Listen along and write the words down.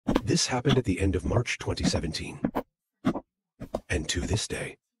This happened at the end of March 2017. And to this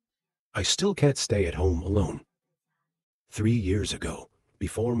day, I still can't stay at home alone. 3 years ago,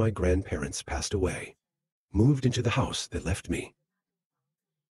 before my grandparents passed away, moved into the house that left me.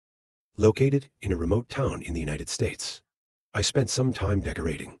 Located in a remote town in the United States, I spent some time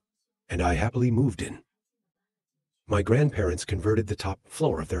decorating, and I happily moved in. My grandparents converted the top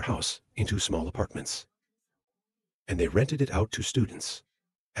floor of their house into small apartments, and they rented it out to students.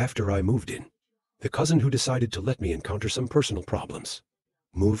 After I moved in, the cousin who decided to let me encounter some personal problems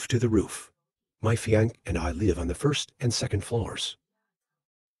moved to the roof. My fiancé and I live on the first and second floors.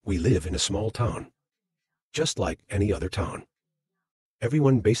 We live in a small town, just like any other town.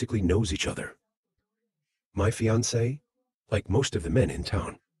 Everyone basically knows each other. My fiancé, like most of the men in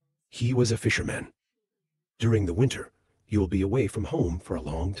town, he was a fisherman. During the winter, you will be away from home for a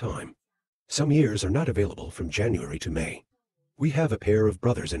long time. Some years are not available from January to May. We have a pair of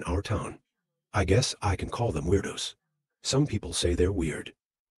brothers in our town. I guess I can call them weirdos. Some people say they're weird.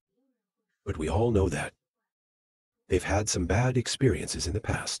 But we all know that they've had some bad experiences in the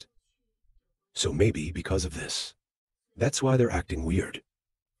past. So maybe because of this, that's why they're acting weird.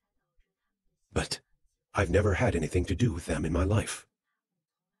 But I've never had anything to do with them in my life.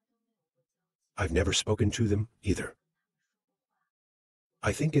 I've never spoken to them either.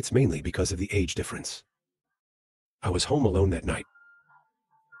 I think it's mainly because of the age difference. I was home alone that night.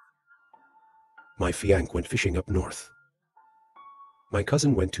 My fiancé went fishing up north. My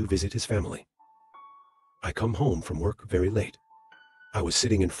cousin went to visit his family. I come home from work very late. I was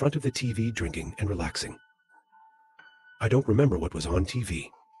sitting in front of the TV drinking and relaxing. I don't remember what was on TV.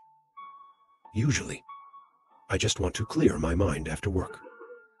 Usually, I just want to clear my mind after work.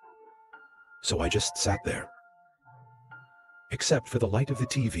 So I just sat there. Except for the light of the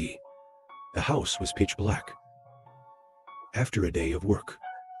TV, the house was pitch black. After a day of work,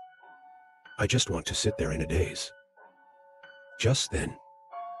 I just want to sit there in a daze. Just then,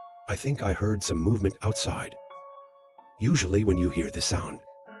 I think I heard some movement outside. Usually when you hear the sound,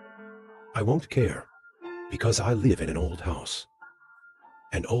 I won't care, because I live in an old house.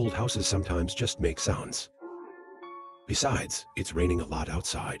 And old houses sometimes just make sounds. Besides, it's raining a lot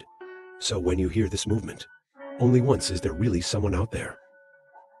outside. So when you hear this movement, only once is there really someone out there.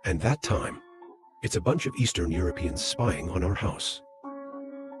 And that time, it's a bunch of Eastern Europeans spying on our house.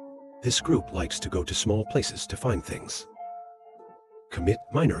 This group likes to go to small places to find things. Commit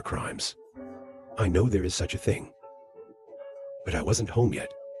minor crimes. I know there is such a thing. But I wasn't home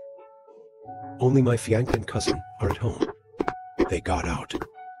yet. Only my fiancé and cousin are at home. They got out.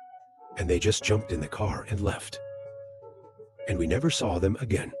 And they just jumped in the car and left. And we never saw them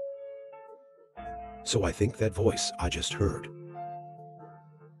again. So I think that voice I just heard,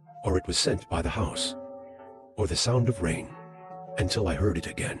 or it was sent by the house, or the sound of rain, until I heard it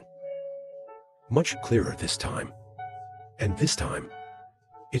again. Much clearer this time. And this time,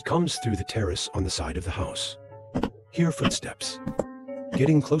 it comes through the terrace on the side of the house. Hear footsteps,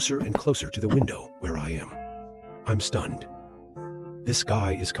 getting closer and closer to the window where I am. I'm stunned. This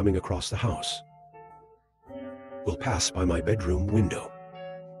guy is coming across the house. Will pass by my bedroom window.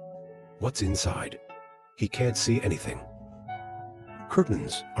 What's inside? He can't see anything.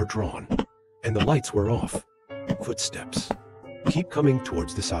 Curtains are drawn, and the lights were off. Footsteps keep coming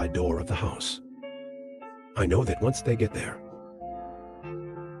towards the side door of the house. I know that once they get there,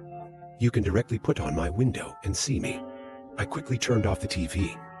 you can directly put on my window and see me. I quickly turned off the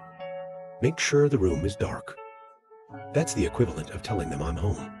TV. Make sure the room is dark. That's the equivalent of telling them I'm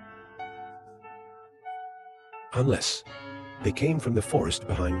home. Unless they came from the forest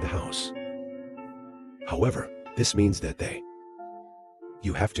behind the house. However, this means that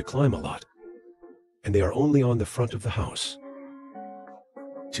you have to climb a lot, and they are only on the front of the house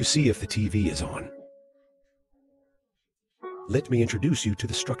to see if the TV is on. Let me introduce you to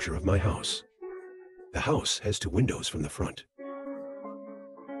the structure of my house. The house has 2 windows from the front.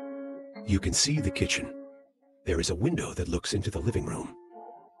 You can see the kitchen. There is a window that looks into the living room.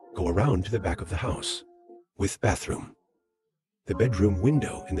 Go around to the back of the house, with bathroom, the bedroom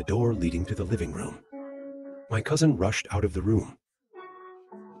window and the door leading to the living room. My cousin rushed out of the room,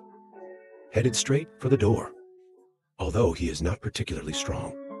 headed straight for the door. Although he is not particularly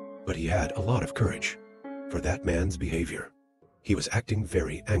strong, but he had a lot of courage for that man's behavior. He was acting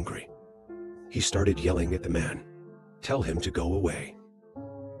very angry. He started yelling at the man, tell him to go away.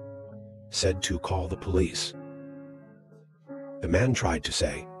 Said to call the police. The man tried to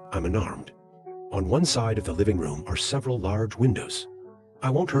say, I'm unarmed. On one side of the living room are several large windows. I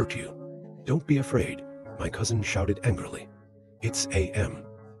won't hurt you. Don't be afraid, my cousin shouted angrily. It's AM.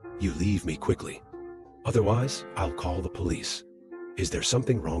 You leave me quickly. Otherwise, I'll call the police. Is there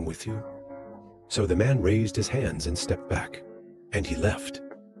something wrong with you? So the man raised his hands and stepped back. And he left.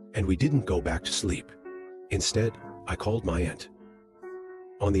 And we didn't go back to sleep. Instead, I called my aunt.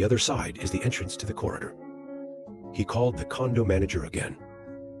 On the other side is the entrance to the corridor. He called the condo manager again.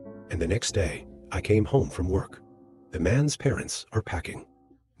 And the next day, I came home from work. The man's parents are packing.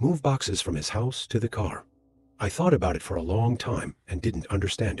 Move boxes from his house to the car. I thought about it for a long time and didn't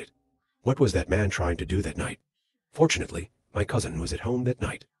understand it. What was that man trying to do that night? Fortunately, my cousin was at home that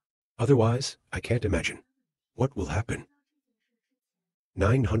night. Otherwise, I can't imagine. What will happen?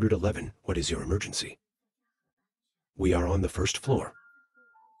 911, what is your emergency? We are on the first floor.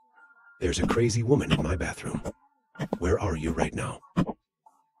 There's a crazy woman in my bathroom. Where are you right now?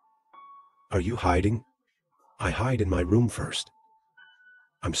 Are you hiding? I hide in my room first.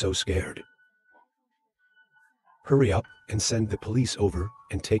 I'm so scared. Hurry up and send the police over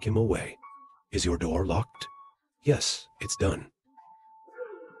and take him away. Is your door locked? Yes, it's done.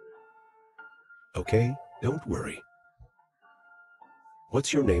 Okay, don't worry.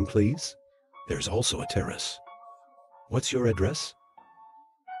 What's your name, please? There's also a terrace. What's your address?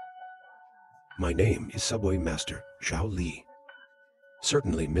 My name is Subway Master Zhao Li.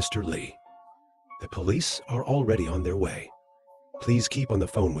 Certainly, Mr. Li. The police are already on their way. Please keep on the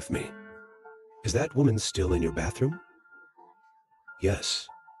phone with me. Is that woman still in your bathroom? Yes.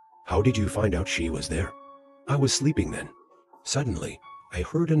 How did you find out she was there? I was sleeping then. Suddenly, I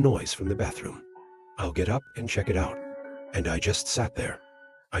heard a noise from the bathroom. I'll get up and check it out. And I just sat there.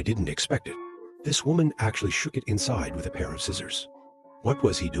 I didn't expect it. This woman actually shook it inside with a pair of scissors. What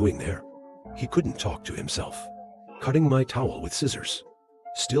was he doing there? He couldn't talk to himself. Cutting my towel with scissors.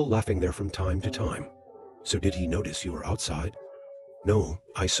 Still laughing there from time to time. So did he notice you were outside? No,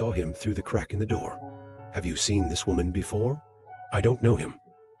 I saw him through the crack in the door. Have you seen this woman before? I don't know him.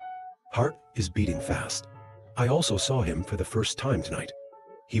 Heart is beating fast. I also saw him for the first time tonight.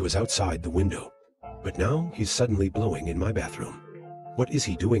 He was outside the window. But now he's suddenly blowing in my bathroom. What is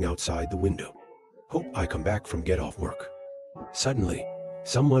he doing outside the window? Hope I come back from get off work. Suddenly,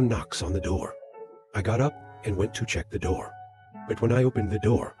 someone knocks on the door. I got up and went to check the door. But when I opened the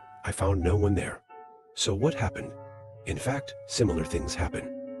door, I found no one there. So what happened? In fact, similar things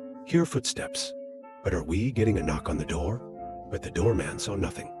happen. Hear footsteps. But are we getting a knock on the door? But the doorman saw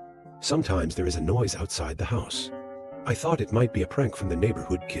nothing. Sometimes there is a noise outside the house. I thought it might be a prank from the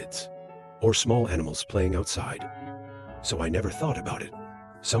neighborhood kids. Or small animals playing outside. So I never thought about it.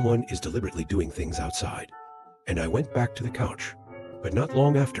 Someone is deliberately doing things outside. And I went back to the couch. But not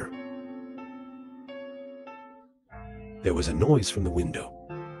long after, there was a noise from the window.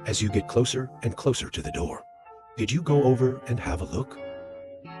 As you get closer and closer to the door. Did you go over and have a look?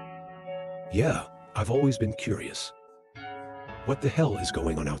 Yeah, I've always been curious. What the hell is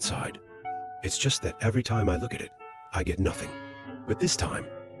going on outside? It's just that every time I look at it, I get nothing. But this time,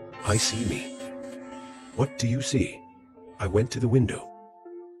 I see me. What do you see? I went to the window.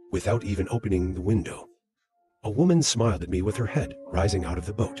 Without even opening the window, a woman smiled at me with her head rising out of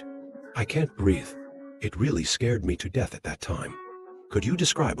the boat. I can't breathe. It really scared me to death at that time. Could you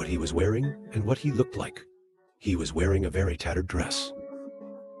describe what he was wearing and what he looked like? He was wearing a very tattered dress.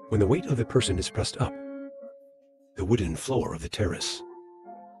 When the weight of the person is pressed up, the wooden floor of the terrace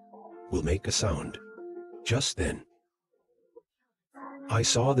will make a sound. Just then, I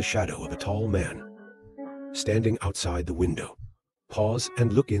saw the shadow of a tall man standing outside the window. Pause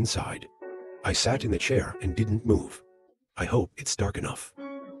and look inside. I sat in the chair and didn't move. I hope it's dark enough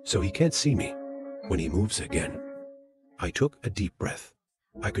so he can't see me when he moves again. I took a deep breath.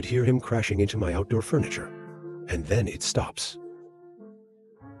 I could hear him crashing into my outdoor furniture. And then it stops.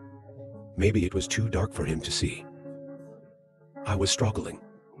 Maybe it was too dark for him to see. I was struggling.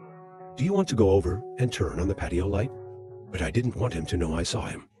 Do you want to go over and turn on the patio light? But I didn't want him to know I saw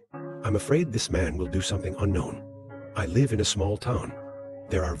him. I'm afraid this man will do something unknown. I live in a small town.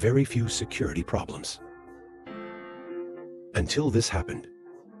 There are very few security problems. Until this happened,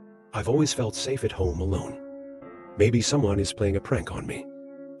 I've always felt safe at home alone. Maybe someone is playing a prank on me.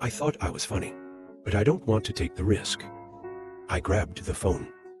 I thought I was funny, but I don't want to take the risk. I grabbed the phone.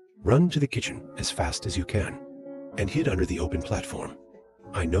 Run to the kitchen as fast as you can, and hid under the open platform.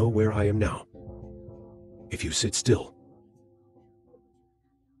 I know where I am now. If you sit still,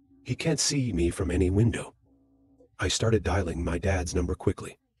 he can't see me from any window. I started dialing my dad's number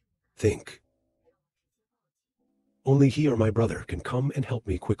quickly. Think. Only he or my brother can come and help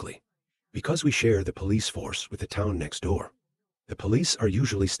me quickly. Because we share the police force with the town next door. The police are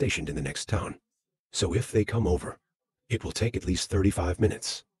usually stationed in the next town. So if they come over, it will take at least 35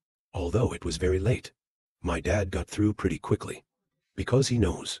 minutes. Although it was very late, my dad got through pretty quickly. Because he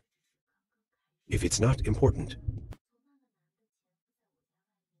knows. If it's not important,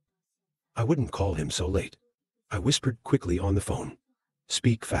 I wouldn't call him so late. I whispered quickly on the phone.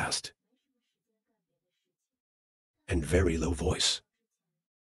 Speak fast. And very low voice.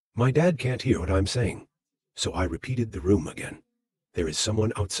 My dad can't hear what I'm saying, so I repeated the room again. There is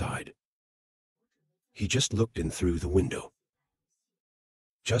someone outside. He just looked in through the window.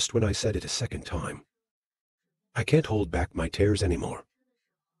 Just when I said it a second time, I can't hold back my tears anymore.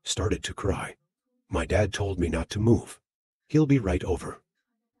 Started to cry. My dad told me not to move. He'll be right over.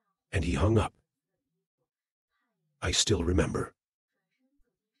 And he hung up. I still remember.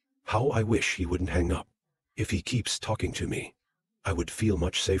 How I wish he wouldn't hang up. If he keeps talking to me, I would feel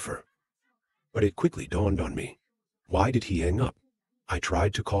much safer. But it quickly dawned on me. Why did he hang up? I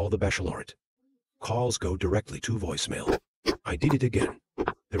tried to call the bachelorette. Calls go directly to voicemail. I did it again.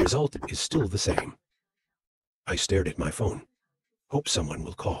 The result is still the same. I stared at my phone. Hope someone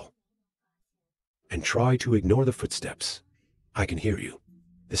will call. And try to ignore the footsteps. I can hear you.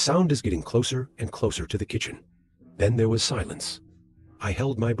 The sound is getting closer and closer to the kitchen. Then there was silence. I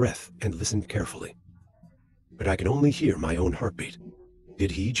held my breath and listened carefully. But I can only hear my own heartbeat.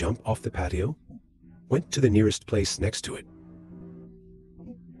 Did he jump off the patio? Went to the nearest place next to it.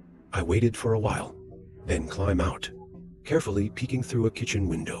 I waited for a while, then climb out, carefully peeking through a kitchen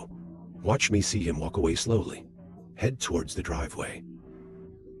window. Watch me see him walk away slowly, head towards the driveway.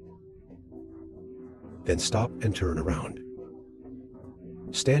 Then stop and turn around.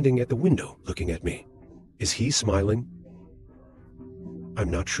 Standing at the window looking at me. Is he smiling? I'm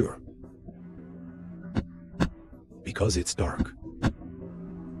not sure. Because it's dark.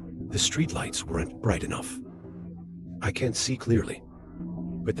 The streetlights weren't bright enough. I can't see clearly.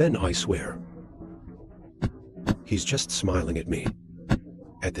 But then I swear, he's just smiling at me.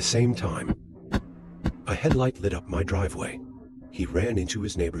 At the same time, a headlight lit up my driveway. He ran into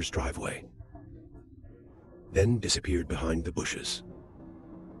his neighbor's driveway, then disappeared behind the bushes.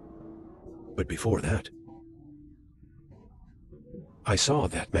 But before that, I saw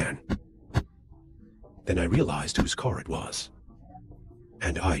that man. Then I realized whose car it was.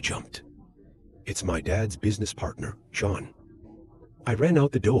 And I jumped. It's my dad's business partner, John. I ran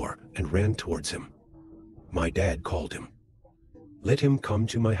out the door and ran towards him. My dad called him. Let him come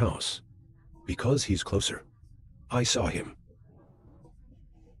to my house. Because he's closer. I saw him.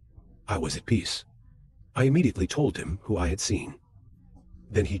 I was at peace. I immediately told him who I had seen.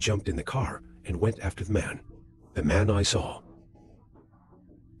 Then he jumped in the car and went after the man I saw.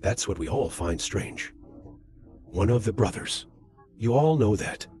 That's what we all find strange. One of the brothers. You all know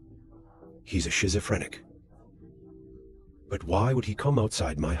that. He's a schizophrenic. But why would he come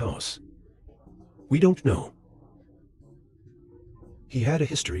outside my house? We don't know. He had a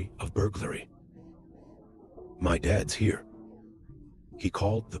history of burglary. My dad's here. He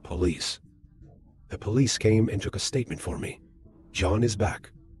called the police. The police came and took a statement for me. John is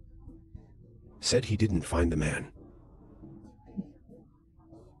back. Said he didn't find the man.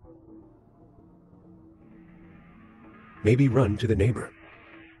 Maybe run to the neighbor.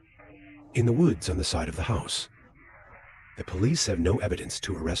 In the woods on the side of the house. The police have no evidence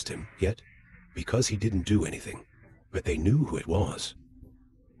to arrest him yet, because he didn't do anything, but they knew who it was.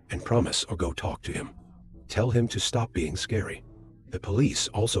 And promise or go talk to him. Tell him to stop being scary. The police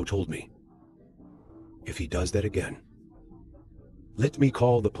also told me. If he does that again, let me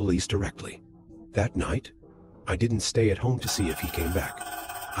call the police directly. That night, I didn't stay at home to see if he came back.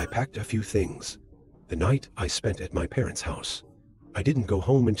 I packed a few things. The night I spent at my parents' house. I didn't go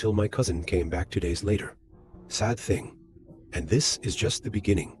home until my cousin came back 2 days later. Sad thing. And this is just the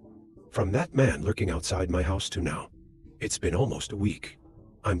beginning. From that man lurking outside my house to now. It's been almost a week.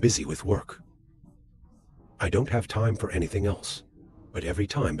 I'm busy with work. I don't have time for anything else. But every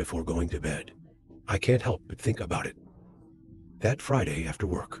time before going to bed, I can't help but think about it. That Friday after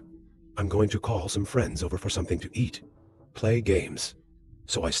work, I'm going to call some friends over for something to eat, play games.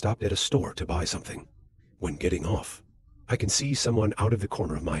 So I stopped at a store to buy something. When getting off, I can see someone out of the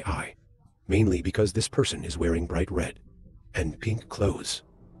corner of my eye, mainly because this person is wearing bright red and pink clothes.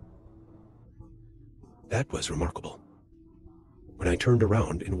 That was remarkable. When I turned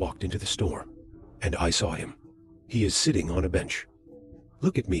around and walked into the store, and I saw him. He is sitting on a bench.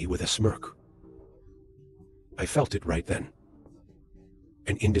 Look at me with a smirk. I felt it right then.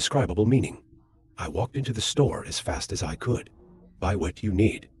 An indescribable meaning. I walked into the store as fast as I could. Buy what you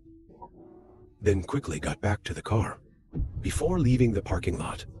need. Then quickly got back to the car. Before leaving the parking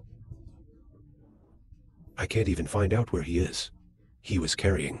lot. I can't even find out where he is. He was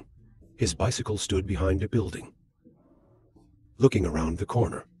carrying. His bicycle stood behind a building. Looking around the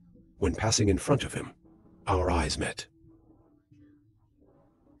corner. When passing in front of him, our eyes met.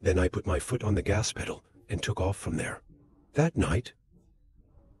 Then I put my foot on the gas pedal and took off from there. That night,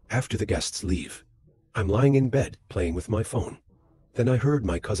 After the guests leave, I'm lying in bed playing with my phone. Then I heard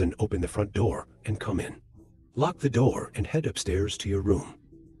my cousin open the front door and come in. Lock the door and head upstairs to your room.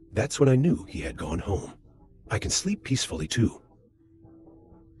 That's when I knew he had gone home. I can sleep peacefully too.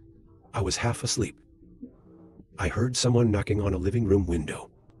 I was half asleep. I heard someone knocking on a living room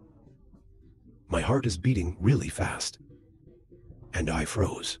window. My heart is beating really fast. And I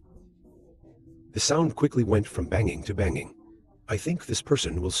froze. The sound quickly went from banging to banging. I think this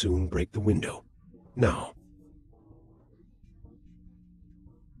person will soon break the window. Now.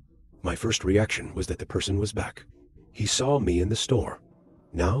 My first reaction was that the person was back. He saw me in the store.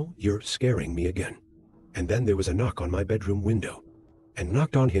 Now you're scaring me again. And then there was a knock on my bedroom window, and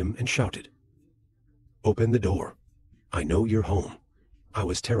knocked on him and shouted, "Open the door. I know you're home." I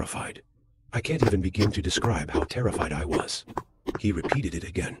was terrified. I can't even begin to describe how terrified I was. He repeated it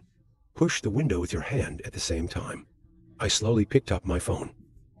again. Push the window with your hand at the same time. I slowly picked up my phone.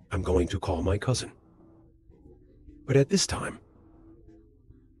 I'm going to call my cousin. But at this time,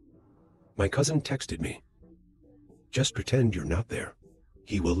 my cousin texted me. Just pretend you're not there.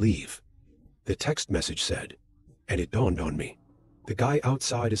 He will leave. The text message said, and it dawned on me. The guy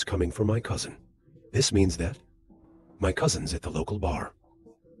outside is coming for my cousin. This means that my cousin's at the local bar,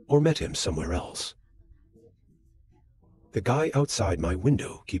 or met him somewhere else. The guy outside my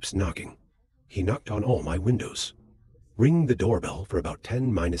window keeps knocking. He knocked on all my windows. Ring the doorbell for about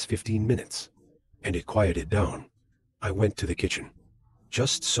 10-15 minutes, and it quieted down. I went to the kitchen.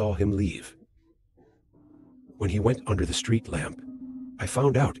 Just saw him leave. When he went under the street lamp, I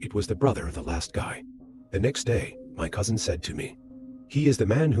found out it was the brother of the last guy. The next day, my cousin said to me, he is the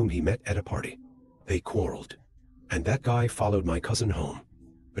man whom he met at a party. They quarreled, and that guy followed my cousin home.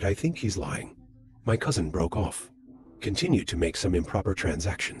 But I think he's lying. My cousin broke off, continued to make some improper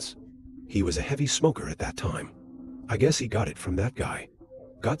transactions. He was a heavy smoker at that time. I guess he got it from that guy.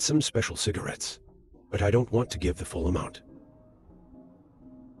 Got some special cigarettes, but I don't want to give the full amount.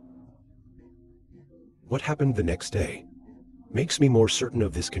 What happened the next day makes me more certain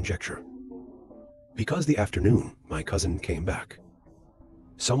of this conjecture. Because the afternoon, my cousin came back.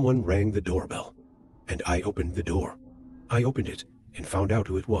 Someone rang the doorbell, and I opened the door. I opened it and found out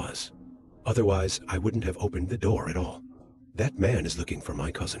who it was. Otherwise, I wouldn't have opened the door at all. That man is looking for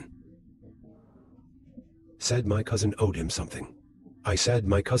my cousin. Said my cousin owed him something. I said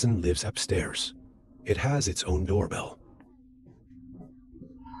my cousin lives upstairs. It has its own doorbell.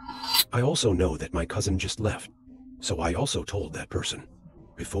 I also know that my cousin just left, so I also told that person,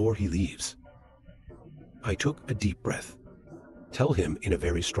 before he leaves. I took a deep breath. Tell him in a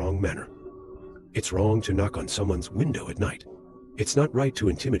very strong manner. It's wrong to knock on someone's window at night. It's not right to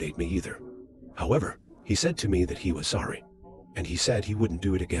intimidate me either. However, he said to me that he was sorry, and he said he wouldn't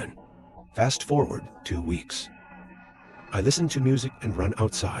do it again. Fast forward 2 weeks. I listen to music and run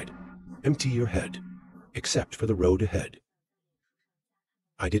outside. Empty your head, except for the road ahead.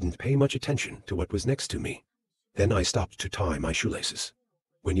 I didn't pay much attention to what was next to me. Then I stopped to tie my shoelaces.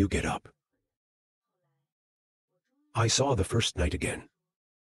 When you get up. I saw the first night again.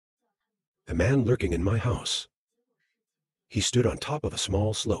 The man lurking in my house. He stood on top of a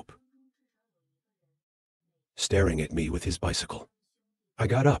small slope, staring at me with his bicycle. I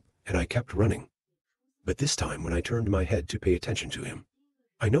got up and I kept running. But this time when I turned my head to pay attention to him,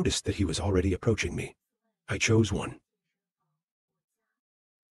 I noticed that he was already approaching me. I chose one.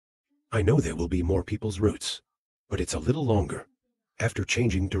 I know there will be more people's routes, but it's a little longer. After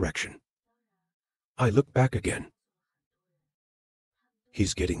changing direction, I look back again.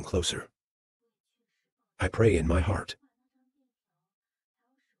 He's getting closer. I pray in my heart.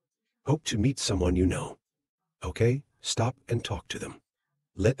 Hope to meet someone you know. Okay, stop and talk to them.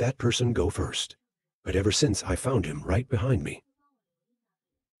 Let that person go first. But ever since I found him right behind me,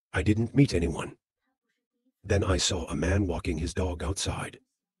 I didn't meet anyone. Then I saw a man walking his dog outside.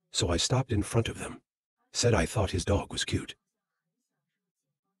 So I stopped in front of them. Said I thought his dog was cute.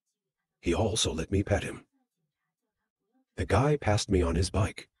 He also let me pet him. The guy passed me on his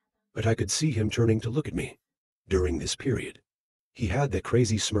bike, but I could see him turning to look at me. During this period, he had that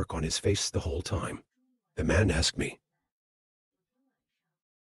crazy smirk on his face the whole time. The man asked me,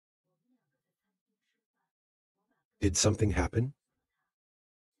 "Did something happen?"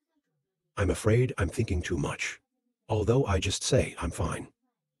 I'm afraid I'm thinking too much, although I just say I'm fine.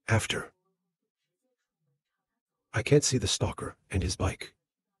 After. I can't see the stalker and his bike,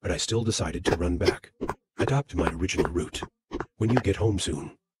 but I still decided to run back. Adopt my original route. When you get home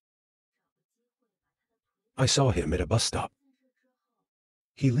soon. I saw him at a bus stop.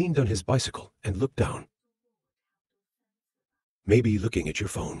 He leaned on his bicycle and looked down. Maybe looking at your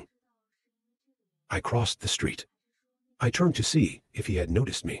phone. I crossed the street. I turned to see if he had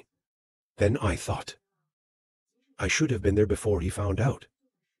noticed me. Then I thought, I should have been there before he found out.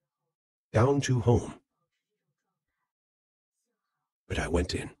 Down to home. But I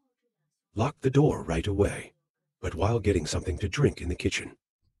went in, locked the door right away. But while getting something to drink in the kitchen,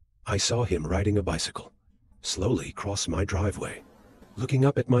 I saw him riding a bicycle, slowly cross my driveway, looking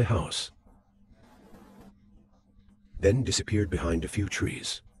up at my house. Then disappeared behind a few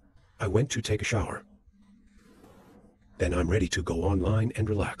trees. I went to take a shower. Then I'm ready to go online and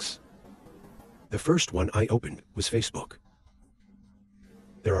relax. The first one I opened was Facebook.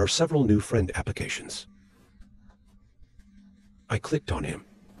 There are several new friend applications. I clicked on him.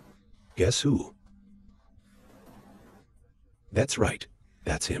 Guess who? That's right,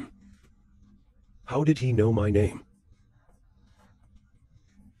 that's him. How did he know my name?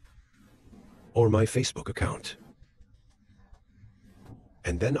 Or my Facebook account?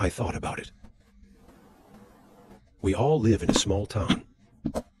 And then I thought about it. We all live in a small town,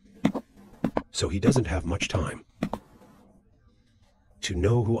 so he doesn't have much time to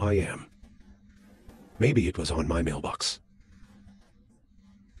know who I am. Maybe it was on my mailbox.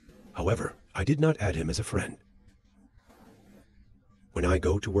 However, I did not add him as a friend. When I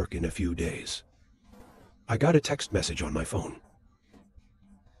go to work in a few days, I got a text message on my phone.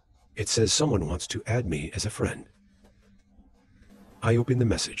 It says someone wants to add me as a friend. I open the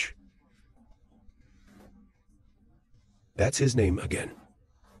message. That's his name again.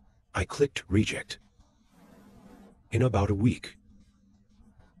 I clicked reject. In about a week,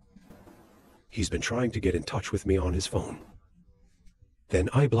 he's been trying to get in touch with me on his phone. Then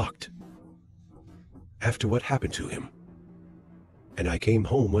I blocked. After what happened to him. And I came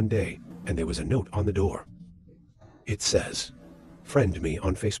home one day, and there was a note on the door. It says, "Friend me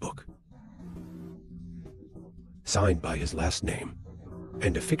on Facebook." Signed by his last name,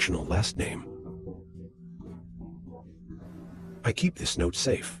 and a fictional last name. I keep this note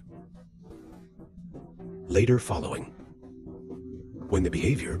safe. Later following, when the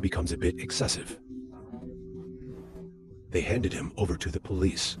behavior becomes a bit excessive, they handed him over to the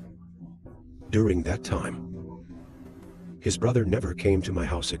police. During that time, his brother never came to my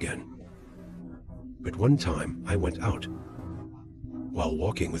house again. But one time I went out, while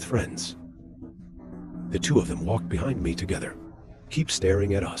walking with friends. The two of them walked behind me together, keep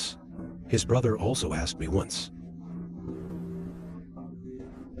staring at us. His brother also asked me once,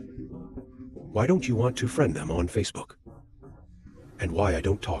 why don't you want to friend them on Facebook? And why I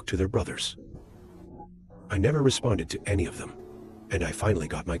don't talk to their brothers. I never responded to any of them, and I finally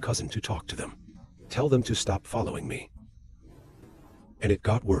got my cousin to talk to them, tell them to stop following me. And it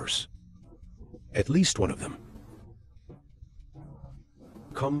got worse. At least one of them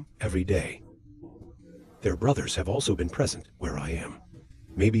come every day. Their brothers have also been present where I am,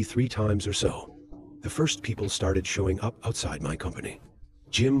 maybe 3 times or so. The first people started showing up outside my company,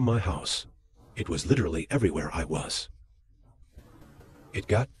 gym, my house. It was literally everywhere I was. It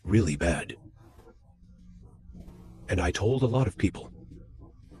got really bad. And I told a lot of people.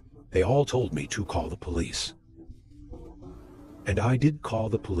 They all told me to call the police. And I did call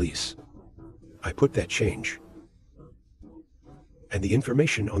the police. I put that change and the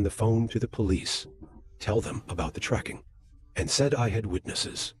information on the phone to the police, tell them about the tracking, and said I had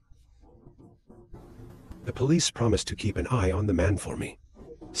witnesses. The police promised to keep an eye on the man for me,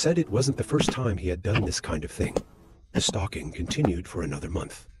 said it wasn't the first time he had done this kind of thing. The stalking continued for another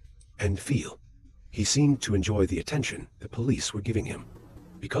month, and he seemed to enjoy the attention the police were giving him,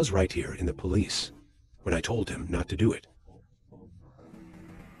 because right here in the police, when I told him not to do it.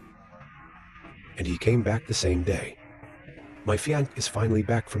 And he came back the same day. My fiancé is finally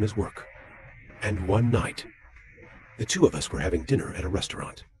back from his work. And one night, the two of us were having dinner at a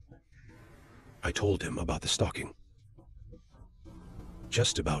restaurant. I told him about the stalking.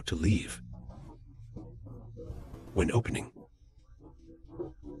 Just about to leave. When opening,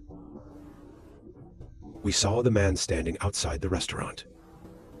 we saw the man standing outside the restaurant.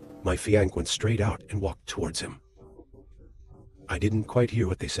 My fiancé went straight out and walked towards him. I didn't quite hear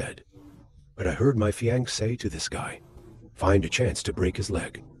what they said, but I heard my fiancé say to this guy, find a chance to break his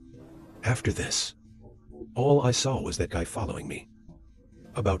leg. After this, all I saw was that guy following me,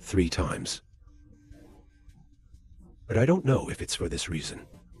 about 3 times. But I don't know if it's for this reason.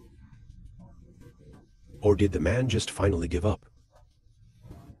 Or did the man just finally give up?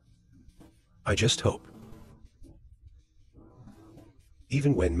 I just hope.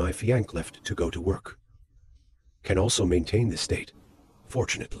 Even when my fiancé left to go to work, can also maintain this state,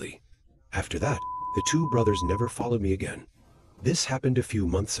 fortunately. After that, the 2 brothers never followed me again. This happened a few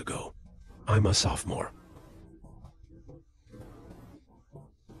months ago. I'm a sophomore.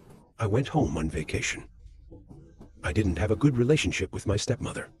 I went home on vacation. I didn't have a good relationship with my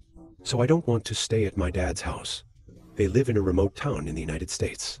stepmother. So I don't want to stay at my dad's house. They live in a remote town in the United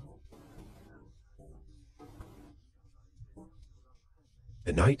States.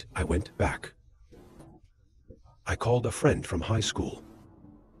 The night I went back, I called a friend from high school.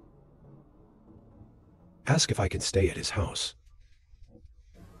 Ask if I can stay at his house.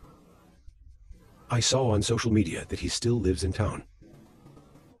 I saw on social media that he still lives in town.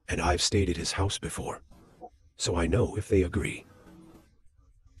 And I've stayed at his house before, so I know if they agree.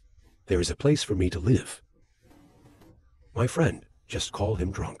 There is a place for me to live. My friend, just call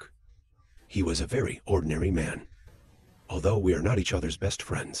him drunk. He was a very ordinary man, although we are not each other's best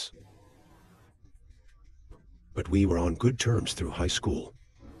friends. But we were on good terms through high school.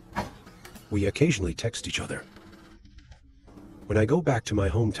 We occasionally text each other. When I go back to my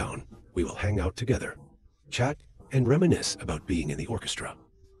hometown, we will hang out together, chat, and reminisce about being in the orchestra,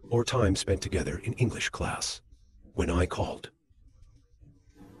 or time spent together in English class. When I called,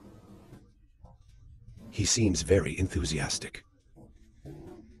 he seems very enthusiastic.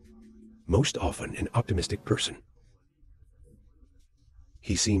 Most often an optimistic person.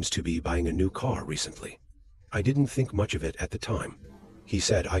 He seems to be buying a new car recently. I didn't think much of it at the time. He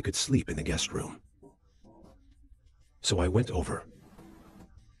said I could sleep in the guest room. So I went over.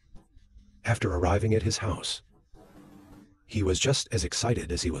 After arriving at his house, he was just as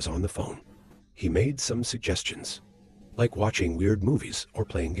excited as he was on the phone. He made some suggestions, like watching weird movies or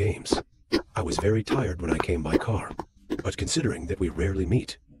playing games. I was very tired when I came by car, but considering that we rarely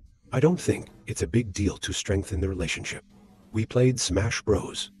meet, I don't think it's a big deal to strengthen the relationship. We played Smash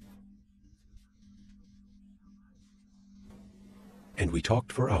Bros. And we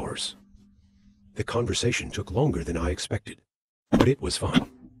talked for hours. The conversation took longer than I expected, but it was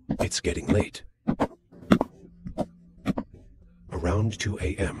fun. It's getting late. Around 2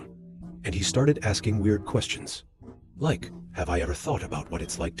 a.m., and he started asking weird questions. Like, have I ever thought about what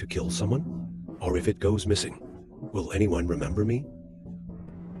it's like to kill someone? Or if it goes missing, will anyone remember me?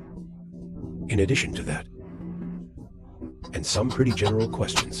 In addition to that, and some pretty general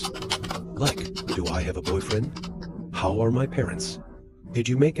questions, like, do I have a boyfriend? How are my parents? Did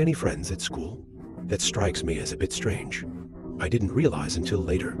you make any friends at school? That strikes me as a bit strange. I didn't realize until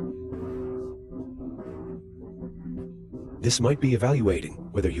later. This might be evaluating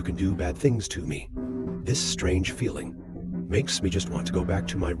whether you can do bad things to me. This strange feeling makes me just want to go back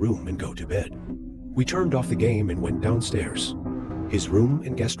to my room and go to bed. We turned off the game and went downstairs. His room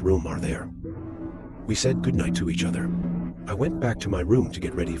and guest room are there. We said goodnight to each other. I went back to my room to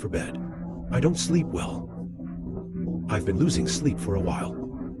get ready for bed. I don't sleep well. I've been losing sleep for a while.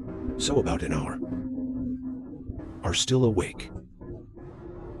 So about an hour. Are still awake.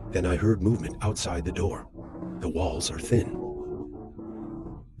 Then I heard movement outside the door. The walls are thin.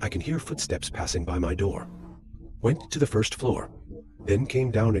 I can hear footsteps passing by my door. Went to the first floor, then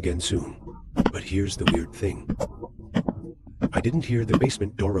came down again soon. But here's the weird thing. I didn't hear the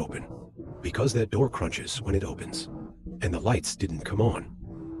basement door open, because that door crunches when it opens, and the lights didn't come on,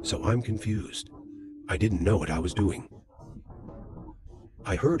 so I'm confused. I didn't know what I was doing.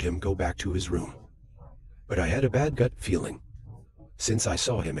 I heard him go back to his room, but I had a bad gut feeling, since I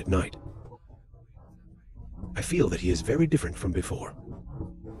saw him at night. I feel that he is very different from before,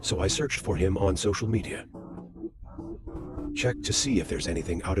 so I searched for him on social media. Checked to see if there's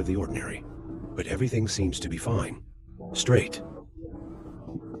anything out of the ordinary, but everything seems to be fine, straight.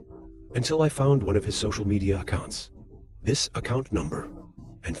 Until I found one of his social media accounts, this account number,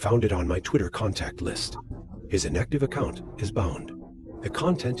 and found it on my Twitter contact list. His inactive account is bound. The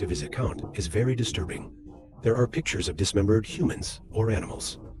content of his account is very disturbing. There are pictures of dismembered humans or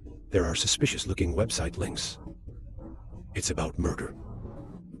animals. There are suspicious-looking website links. It's about murder.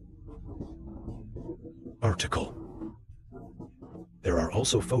 Article. There are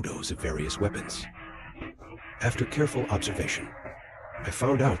also photos of various weapons. After careful observation, I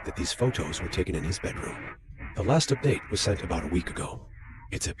found out that these photos were taken in his bedroom. The last update was sent about a week ago.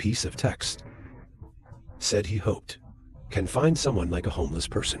 It's a piece of text. Said he hoped can find someone like a homeless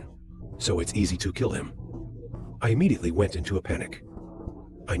person, so it's easy to kill him. I immediately went into a panic.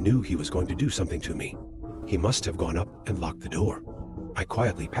 I knew he was going to do something to me. He must have gone up and locked the door. I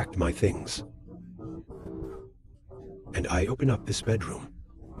quietly packed my things. And I open up this bedroom.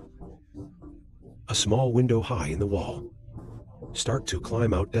 A small window high in the wall. Start to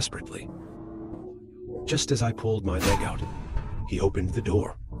climb out desperately. Just as I pulled my leg out, he opened the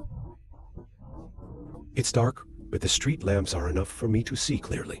door. It's dark, but the street lamps are enough for me to see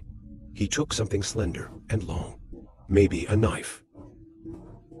clearly. He took something slender and long, maybe a knife.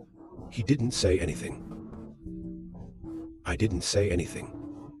 He didn't say anything. I didn't say anything.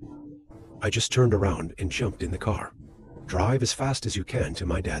 I just turned around and jumped in the car. Drive as fast as you can to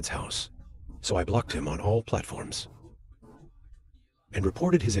my dad's house. So I blocked him on all platforms and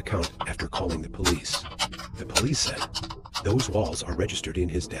reported his account after calling the police. The police said, those walls are registered in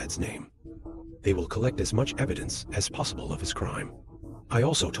his dad's name. They will collect as much evidence as possible of his crime. I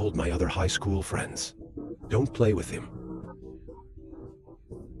also told my other high school friends, don't play with him.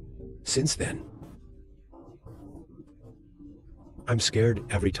 Since then, I'm scared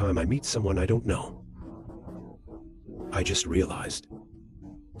every time I meet someone I don't know. I just realized,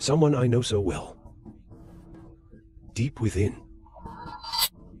 someone I know so well, deep within,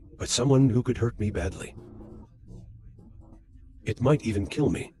 but someone who could hurt me badly. It might even kill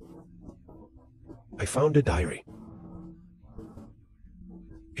me. I found a diary.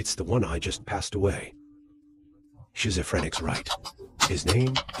 It's the one I just passed away. Schizophrenics write. His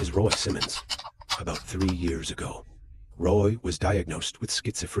name is Roy Simmons. About 3 years ago, Roy was diagnosed with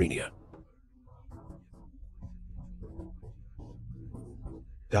schizophrenia.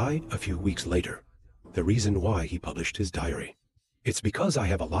 Died a few weeks later. The reason why he published his diary. It's because I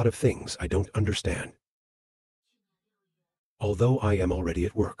have a lot of things I don't understand. Although I am already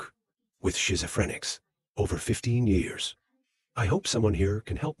at work with schizophrenics over 15 years, I hope someone here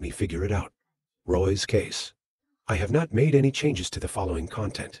can help me figure it out. Roy's case. I have not made any changes to the following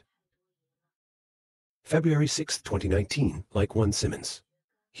content. February 6, 2019, like one Simmons.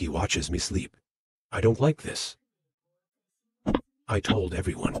 He watches me sleep. I don't like this. I told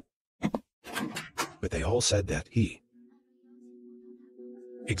everyone. But they all said that he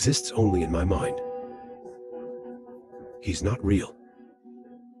exists only in my mind. He's not real.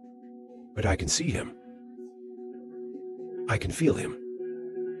 But I can see him. I can feel him.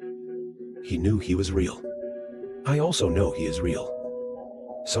 He knew he was real. I also know he is real.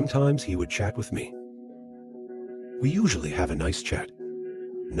 Sometimes he would chat with me. We usually have a nice chat.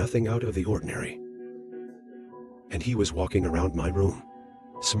 Nothing out of the ordinary. And he was walking around my room.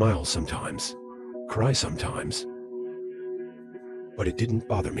 Smile sometimes. Cry sometimes. But it didn't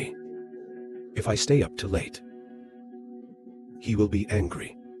bother me. If I stay up too late, he will be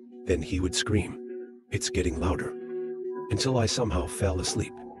angry. Then he would scream. It's getting louder. Until I somehow fell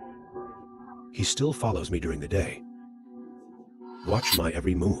asleep. He still follows me during the day. Watch my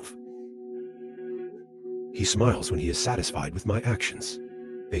every move. He smiles when he is satisfied with my actions.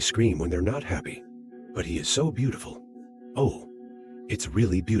 They scream when they're not happy. But he is so beautiful. Oh, it's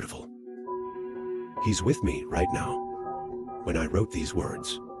really beautiful. He's with me right now. When I wrote these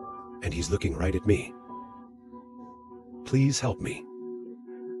words, and he's looking right at me. Please help me.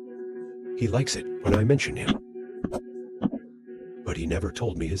 He likes it when I mention him. But he never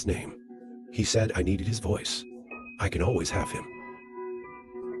told me his name. He said I needed his voice. I can always have him.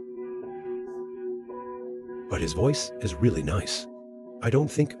 But his voice is really nice. I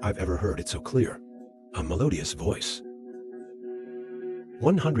don't think I've ever heard it so clear. A melodious voice.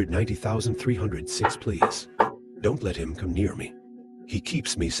 190,306, please. Don't let him come near me. He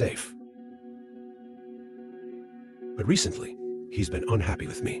keeps me safe. But recently, he's been unhappy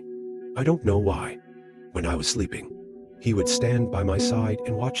with me. I don't know why. When I was sleeping, he would stand by my side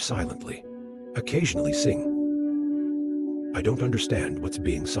and watch silently. Occasionally sing. I don't understand what's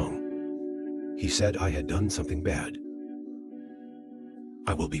being sung. He said I had done something bad.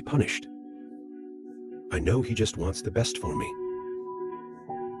 I will be punished. I know he just wants the best for me.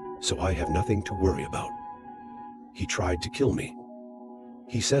 So I have nothing to worry about. He tried to kill me.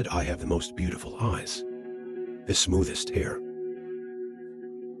 He said I have the most beautiful eyes. The smoothest hair.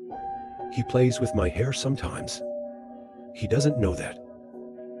 He plays with my hair sometimes. He doesn't know that.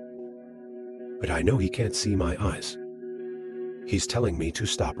 But I know he can't see my eyes. He's telling me to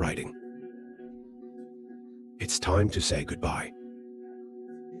stop writing. It's time to say goodbye.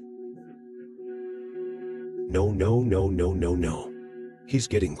 No, no, no, no, no, no. He's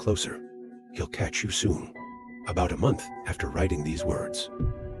getting closer. He'll catch you soon. About a month after writing these words,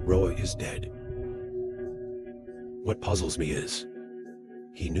 Roy is dead. What puzzles me is,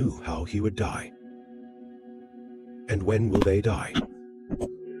 he knew how he would die. And when will they die?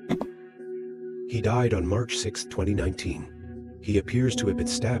 He died on March 6, 2019. He appears to have been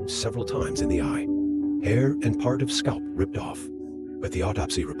stabbed several times in the eye. Hair and part of scalp ripped off. But the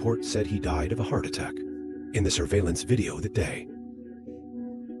autopsy report said he died of a heart attack. In the surveillance video that day,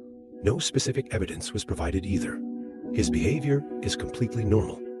 no specific evidence was provided either. His behavior is completely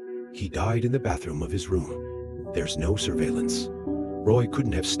normal. He died in the bathroom of his room. There's no surveillance. Roy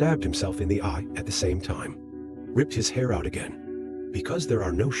couldn't have stabbed himself in the eye at the same time. Ripped his hair out again. Because there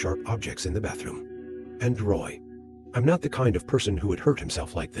are no sharp objects in the bathroom. And Roy, I'm not the kind of person who would hurt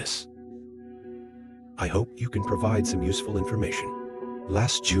himself like this. I hope you can provide some useful information.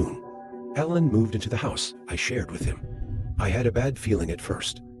 Last June, Alan moved into the house I shared with him. I had a bad feeling at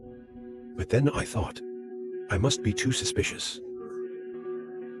first, but then I thought, I must be too suspicious.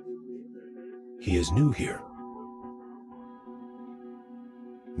 He is new here.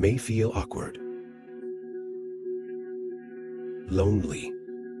 May feel awkward. Lonely.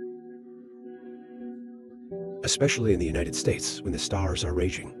 Especially in the United States when the stars are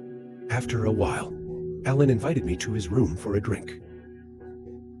raging. After a while, Alan invited me to his room for a drink.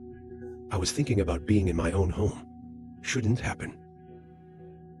 I was thinking about being in my own home. Shouldn't happen.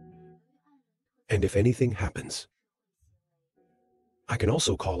 And if anything happens, I can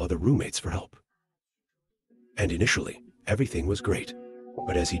also call other roommates for help. And initially, everything was great.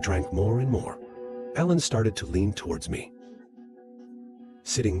 But as he drank more and more, Alan started to lean towards me,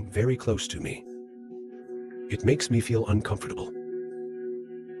 sitting very close to me. It makes me feel uncomfortable.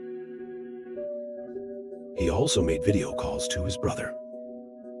 He also made video calls to his brother,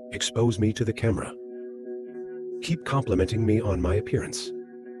 expose me to the camera, keep complimenting me on my appearance.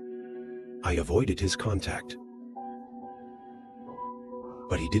 I avoided his contact,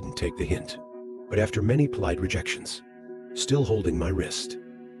 but he didn't take the hint. But after many polite rejections, still holding my wrist,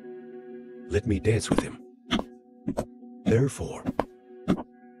 let me dance with him. Therefore,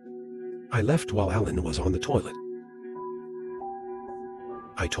 I left while Alan was on the toilet.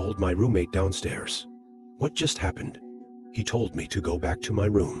 I told my roommate downstairs what just happened. He told me to go back to my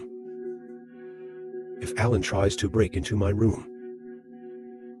room. If Alan tries to break into my room,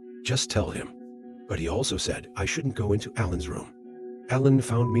 just tell him. But he also said I shouldn't go into Alan's room. Alan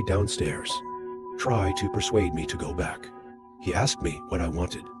found me downstairs, tried to persuade me to go back. He asked me what I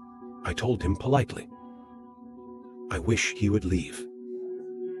wanted. I told him politely. I wish he would leave.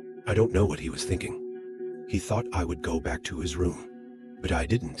 I don't know what he was thinking. He thought I would go back to his room, but I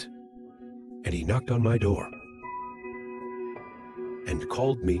didn't. And he knocked on my door and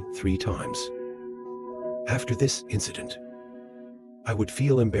called me 3 times. After this incident, I would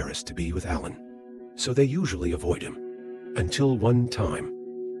feel embarrassed to be with Alan, so they usually avoid him. Until one time,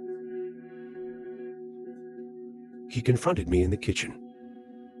 he confronted me in the kitchen.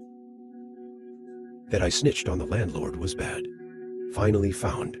 That I snitched on the landlord was bad. Finally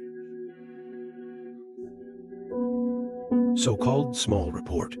found. So-called small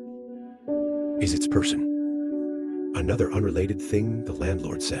report is its person. Another unrelated thing the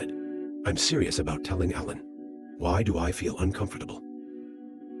landlord said. I'm serious about telling Alan. Why do I feel uncomfortable?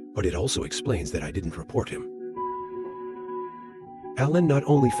 But it also explains that I didn't report him. Alan not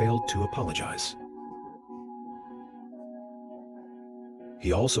only failed to apologize,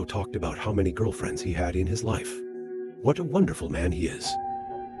 he also talked about how many girlfriends he had in his life. What a wonderful man he is.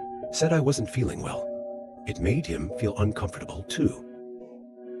 Said I wasn't feeling well. It made him feel uncomfortable too.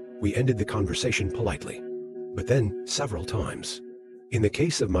 We ended the conversation politely, but then several times. In the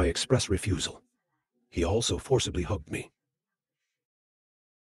case of my express refusal, he also forcibly hugged me.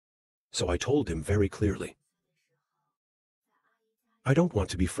 So I told him very clearly, I don't want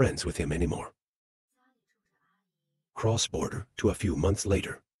to be friends with him anymore. Cross-border to a few months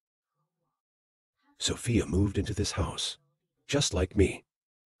later, Sophia moved into this house, just like me.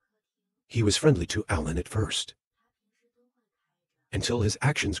 He was friendly to Alan at first, until his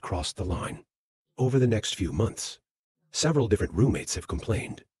actions crossed the line. Over the next few months, several different roommates have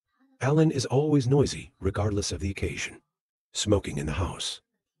complained. Alan is always noisy, regardless of the occasion. Smoking in the house.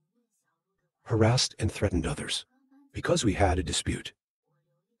 Harassed and threatened others. Because we had a dispute,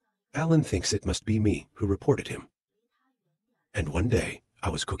 Alan thinks it must be me who reported him. And one day, I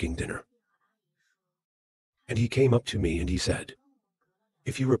was cooking dinner. And he came up to me and he said,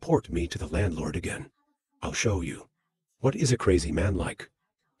 if you report me to the landlord again, I'll show you. What is a crazy man like?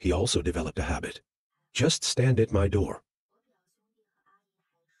 He also developed a habit. Just stand at my door.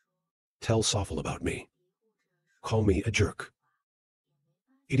 Tell Soffel about me. Call me a jerk.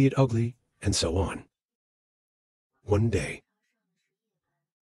 Idiot ugly, and so on. One day,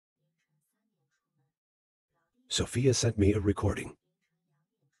 Sophia sent me a recording.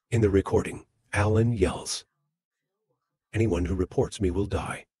 In the recording, Alan yells, anyone who reports me will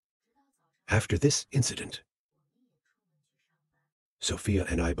die. After this incident, Sophia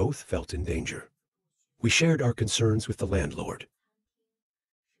and I both felt in danger. We shared our concerns with the landlord.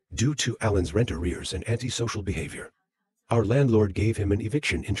 Due to Alan's rent arrears and antisocial behavior, our landlord gave him an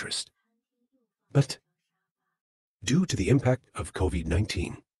eviction interest. But due to the impact of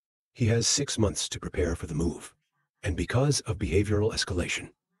COVID-19, he has 6 months to prepare for the move. And because of behavioral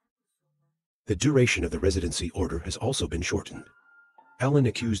escalation, the duration of the residency order has also been shortened. Alan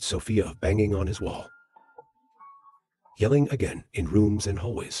accused Sophia of banging on his wall, yelling again in rooms and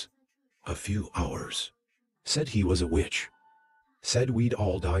hallways. A few hours. Said he was a witch. Said we'd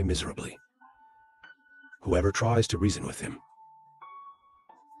all die miserably. whoever tries to reason with him.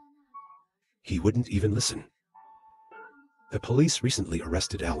 He wouldn't even listen. The police recently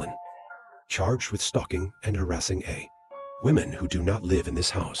arrested Alan, charged with stalking and harassing women who do not live in this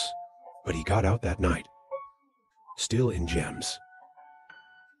house. But he got out that night, still in gems.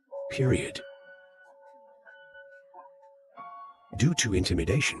 Period. Due to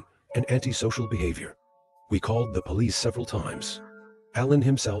intimidation and antisocial behavior, we called the police several times. Alan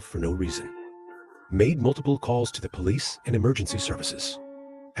himself, for no reason, made multiple calls to the police and emergency services.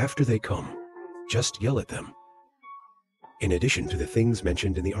 After they come, just yell at them. In addition to the things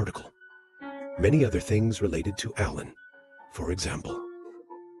mentioned in the article, many other things related to Alan. For example,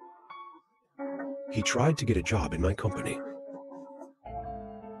 he tried to get a job in my company.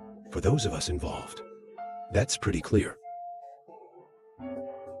 For those of us involved, that's pretty clear.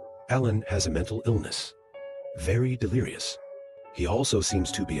 Alan has a mental illness, very delirious. He also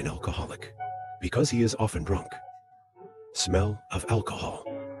seems to be an alcoholic, because he is often drunk. Smell of alcohol.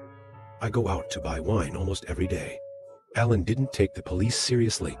 I go out to buy wine almost every day. Alan didn't take the police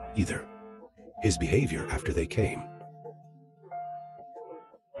seriously either. His behavior after they came.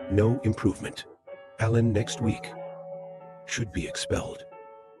 No improvement. Alan next week should be expelled.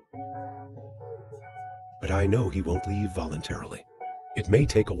 But I know he won't leave voluntarily. It may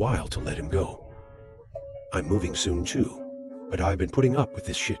take a while to let him go. I'm moving soon too, but I've been putting up with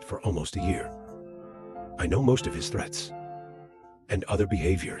this shit for almost a year. I know most of his threats and other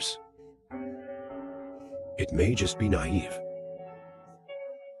behaviors. It may just be naive.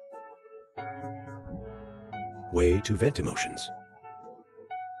 Way to vent emotions.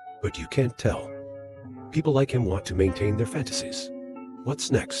 But you can't tell. People like him want to maintain their fantasies.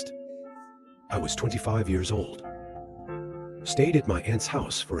 What's next? I was 25 years old. Stayed at my aunt's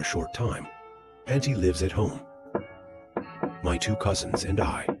house for a short time. Auntie lives at home. My two cousins and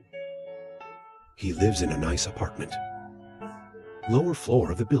I. He lives in a nice apartment. Lower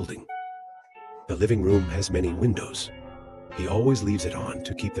floor of the building. The living room has many windows. He always leaves it on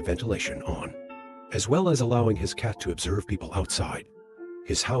to keep the ventilation on, as well as allowing his cat to observe people outside.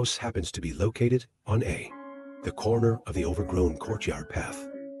 His house happens to be located on the corner of the overgrown courtyard path.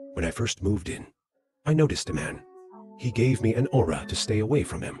 When I first moved in, I noticed a man. He gave me an aura to stay away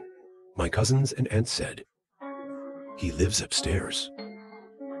from him. My cousins and aunt said, he lives upstairs,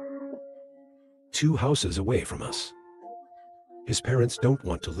 2 houses away from us. His parents don't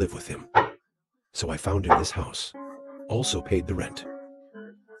want to live with him. So I found him this house, also paid the rent.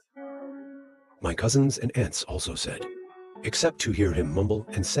 My cousins and aunts also said, except to hear him mumble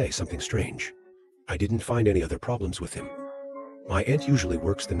and say something strange. I didn't find any other problems with him. My aunt usually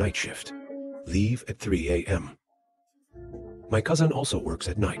works the night shift, leave at 3 a.m. My cousin also works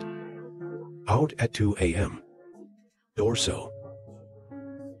at night, out at 2 a.m. or so.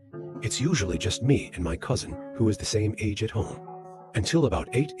 It's usually just me and my cousin, who is the same age at home, until about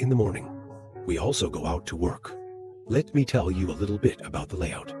 8 in the morning. We also go out to work. Let me tell you a little bit about the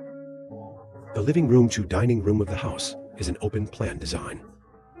layout. The living room to dining room of the house is an open plan design.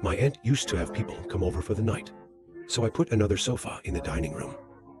 My aunt used to have people come over for the night, so I put another sofa in the dining room.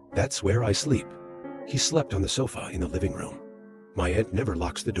 That's where I sleep. He slept on the sofa in the living room. My aunt never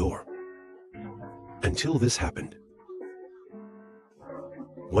locks the door. Until this happened.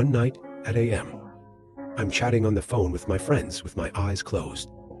 One night at a.m., I'm chatting on the phone with my friends with my eyes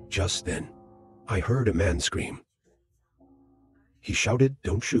closed. Just then, I heard a man scream. He shouted,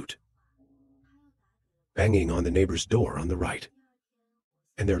 "Don't shoot," banging on the neighbor's door on the right.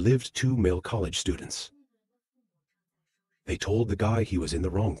 And there lived 2 male college students. They told the guy he was in the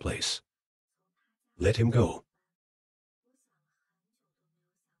wrong place. Let him go.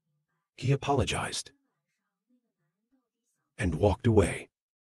 He apologized and walked away.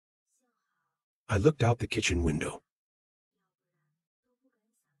 I looked out the kitchen window.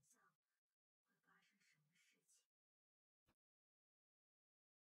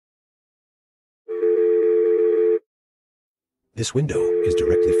 This window is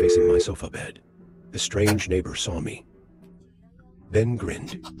directly facing my sofa bed. The strange neighbor saw me, then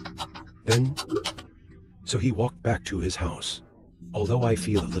grinned. So he walked back to his house, although I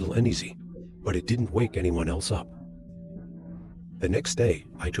feel a little uneasy, but it didn't wake anyone else up. The next day,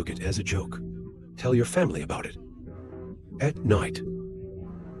 I took it as a joke. Tell your family about it. At night,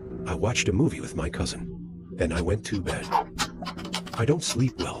 I watched a movie with my cousin. Then I went to bed. I don't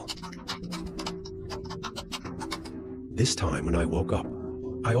sleep well. This time when I woke up,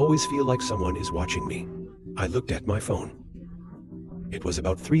 I always feel like someone is watching me. I looked at my phone. It was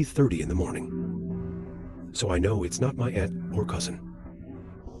about 3:30 in the morning. So I know it's not my aunt or cousin.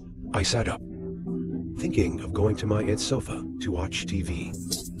 I sat up, thinking of going to my aunt's sofa to watch TV.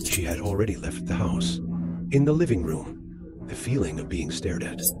 She had already left the house. In the living room, the feeling of being stared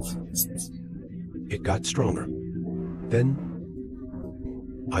at. It got stronger.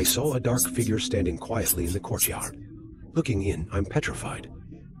 Then, I saw a dark figure standing quietly in the courtyard. Looking in, I'm petrified.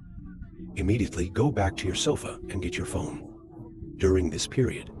 Immediately go back to your sofa and get your phone. During this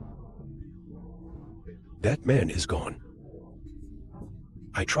period, that man is gone.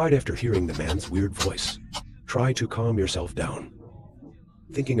 I tried after hearing the man's weird voice. Try to calm yourself down,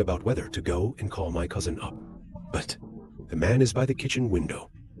 thinking about whether to go and call my cousin up. But the man is by the kitchen window.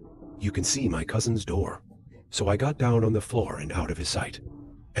 You can see my cousin's door. So I got down on the floor and out of his sight,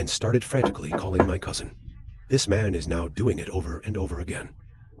 and started frantically calling my cousin. This man is now doing it over and over again,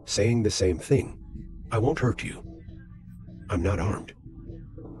 saying the same thing. I won't hurt you. I'm not armed.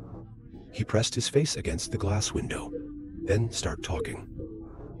 He pressed his face against the glass window, then started talking.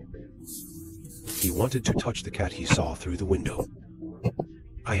 He wanted to touch the cat he saw through the window.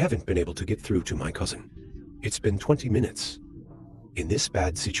 I haven't been able to get through to my cousin. It's been 20 minutes. In this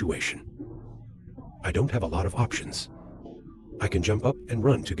bad situation, I don't have a lot of options. I can jump up and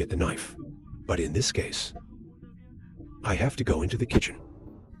run to get the knife. But in this case, I have to go into the kitchen.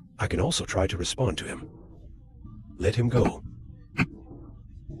 I can also try to respond to him. Let him go.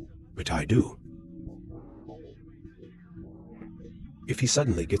 But I do. If he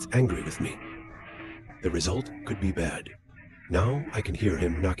suddenly gets angry with me, the result could be bad. Now I can hear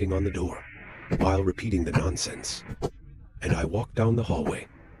him knocking on the door, while repeating the nonsense. And I walk down the hallway.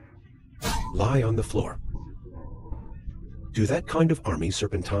 Lie on the floor. Do that kind of army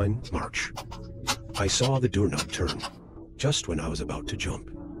serpentine march. I saw the doorknob turn, just when I was about to jump.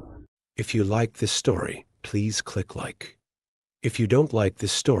 If you like this story, please click like. If you don't like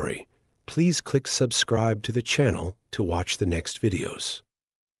this story, please click subscribe to the channel to watch the next videos.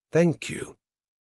 Thank you.